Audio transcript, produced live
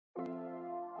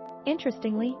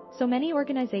Interestingly, so many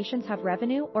organizations have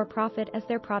revenue or profit as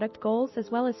their product goals as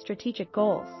well as strategic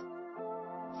goals.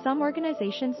 Some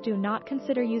organizations do not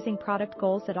consider using product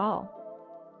goals at all.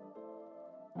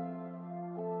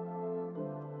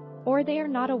 Or they are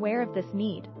not aware of this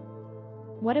need.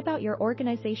 What about your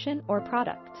organization or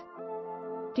product?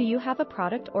 Do you have a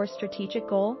product or strategic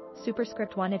goal?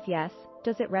 Superscript 1 if yes,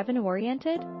 does it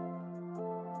revenue-oriented?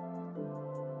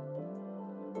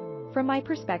 From my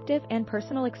perspective and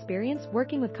personal experience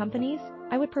working with companies,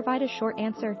 I would provide a short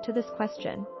answer to this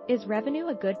question. Is revenue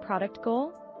a good product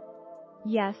goal?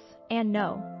 Yes, and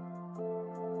no.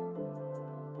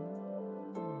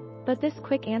 But this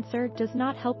quick answer does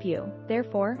not help you,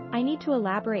 therefore, I need to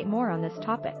elaborate more on this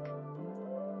topic.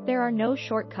 There are no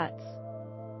shortcuts.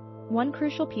 One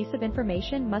crucial piece of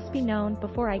information must be known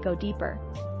before I go deeper.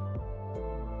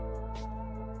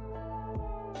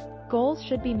 Goals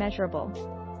should be measurable.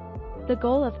 The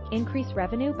goal of increase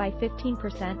revenue by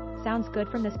 15% sounds good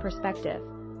from this perspective.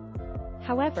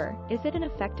 However, is it an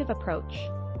effective approach?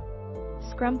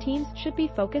 Scrum teams should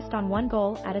be focused on one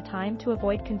goal at a time to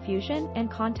avoid confusion and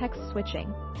context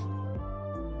switching.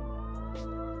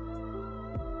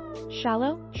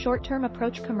 Shallow, short-term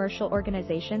approach. Commercial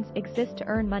organizations exist to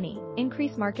earn money,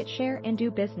 increase market share and do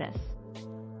business.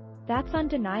 That's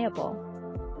undeniable.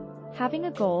 Having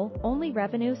a goal, only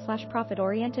revenue/profit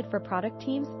oriented for product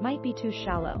teams might be too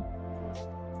shallow.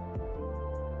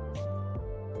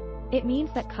 It means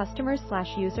that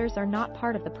customers/users are not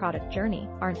part of the product journey,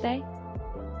 aren't they?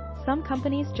 Some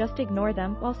companies just ignore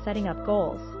them while setting up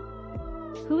goals.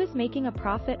 Who is making a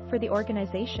profit for the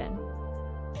organization?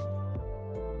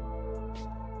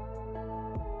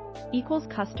 Equals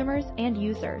customers and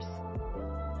users.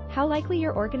 How likely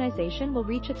your organization will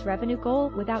reach its revenue goal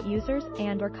without users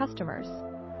and/or customers?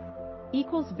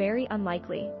 Equals very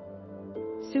unlikely.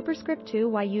 Superscript 2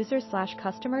 why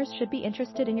users/customers should be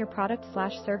interested in your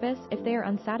product/service if they are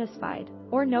unsatisfied,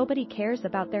 or nobody cares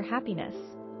about their happiness.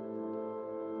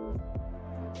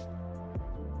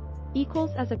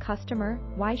 Equals as a customer,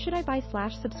 why should I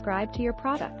buy/subscribe to your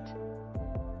product?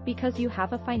 Because you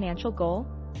have a financial goal?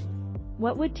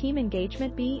 What would team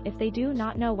engagement be if they do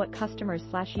not know what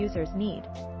customers/users need?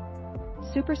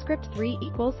 Superscript 3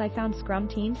 equals I found Scrum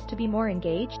teams to be more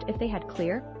engaged if they had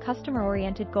clear,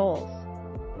 customer-oriented goals.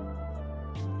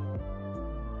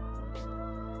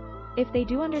 If they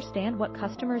do understand what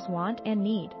customers want and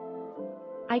need.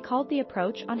 I called the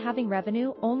approach on having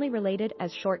revenue only related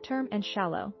as short-term and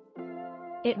shallow.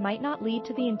 It might not lead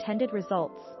to the intended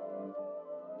results.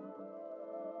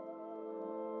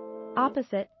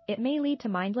 Opposite, it may lead to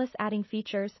mindless adding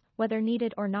features, whether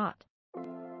needed or not.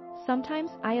 Sometimes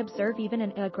I observe even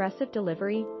an aggressive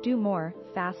delivery, do more,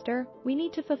 faster, we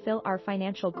need to fulfill our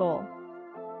financial goal.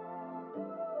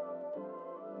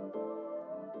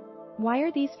 Why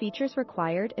are these features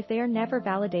required if they are never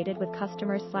validated with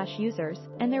customers/users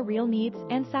and their real needs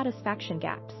and satisfaction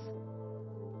gaps?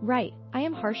 Right, I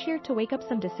am harsh here to wake up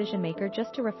some decision maker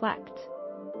just to reflect.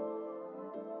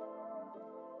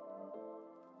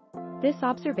 This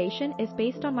observation is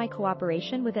based on my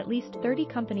cooperation with at least 30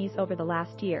 companies over the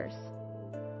last years.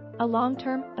 A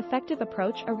long-term, effective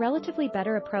approach, a relatively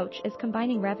better approach, is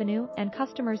combining revenue and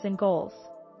customers and goals.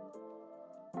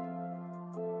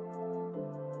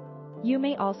 You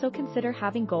may also consider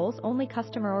having goals only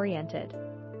customer-oriented.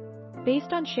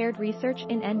 Based on shared research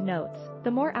in EndNotes,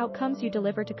 the more outcomes you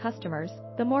deliver to customers,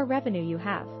 the more revenue you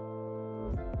have.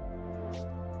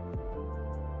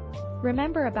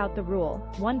 Remember about the rule,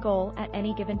 one goal at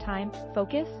any given time,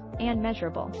 focus, and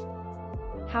measurable.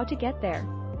 How to get there?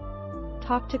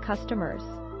 Talk to customers.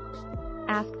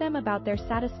 Ask them about their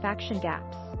satisfaction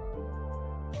gaps.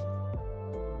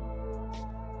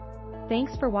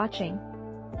 Thanks for watching.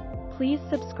 Please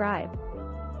subscribe.